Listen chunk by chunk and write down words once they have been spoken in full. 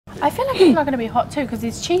I feel like it's not going to be hot too because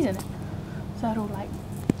there's cheese in it. So it'll like...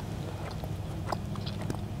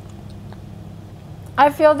 I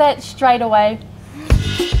feel that straight away.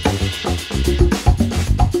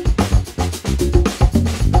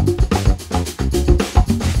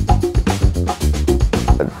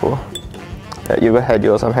 You had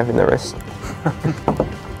yours, I'm having the rest. Is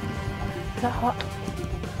that hot?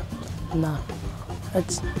 No,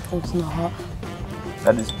 it's not hot.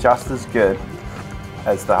 That is just as good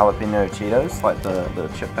as the jalapeno Cheetos, like the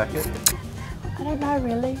chip packet. I don't know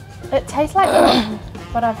really. It tastes like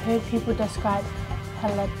what I've heard people describe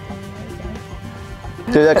jalapeno.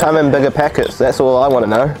 Do they come in bigger packets? That's all I want to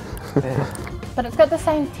know. Yeah. But it's got the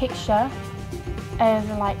same texture as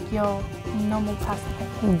like your normal pasta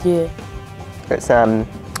packet. Yeah. It's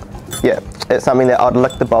yeah, it's something that I'd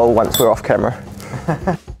lick the bowl once we're off camera.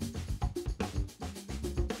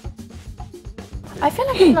 I feel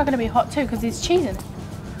like it's not going to be hot too because there's cheese in it.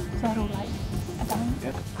 So it'll like...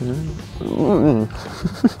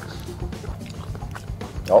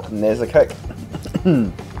 Oh, and there's a kick.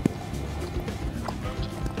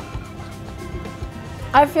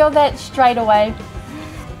 I feel that straight away.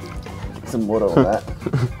 Some water on that.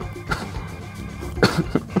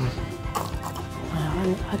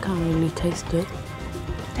 I can't really taste it.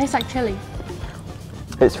 Tastes like chili.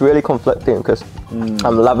 It's really conflicting because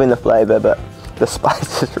I'm loving the flavour, but the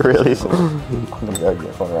spice is really... I'm going to go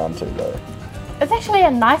get one round two though. It's actually a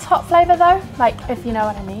nice hot flavour though, like if you know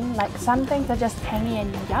what I mean. Like some things are just tangy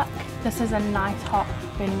and yuck. This is a nice hot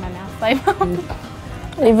burning my mouth flavour.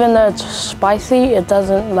 Even though it's spicy, it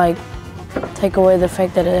doesn't like take away the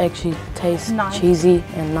fact that it actually tastes nice. Cheesy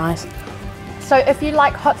and nice. So if you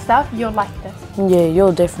like hot stuff, you'll like this. Yeah,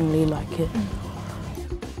 you'll definitely like it.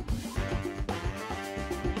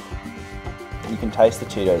 You can taste the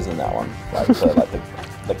Cheetos in that one, like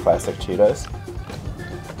the classic Cheetos.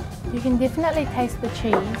 You can definitely taste the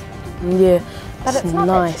cheese. Yeah, But it's not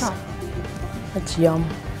nice. that strong. It's yum.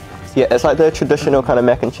 Yeah, it's like the traditional kind of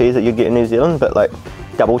mac and cheese that you get in New Zealand, but like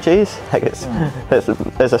double cheese. Like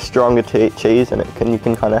there's a stronger cheese, and you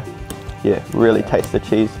can kind of really taste the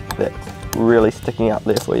cheese that's really sticking up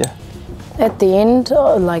there for you. At the end,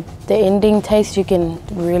 like the ending taste, you can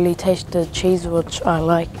really taste the cheese, which I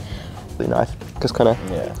like. Really nice, just kind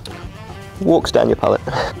of walks down your palate.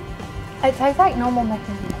 It tastes like normal mac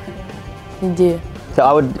and cheese. Yeah. So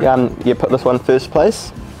I would put this one first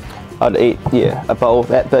place. I'd eat a bowl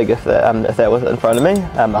that big if that was in front of me.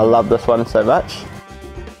 I love this one so much.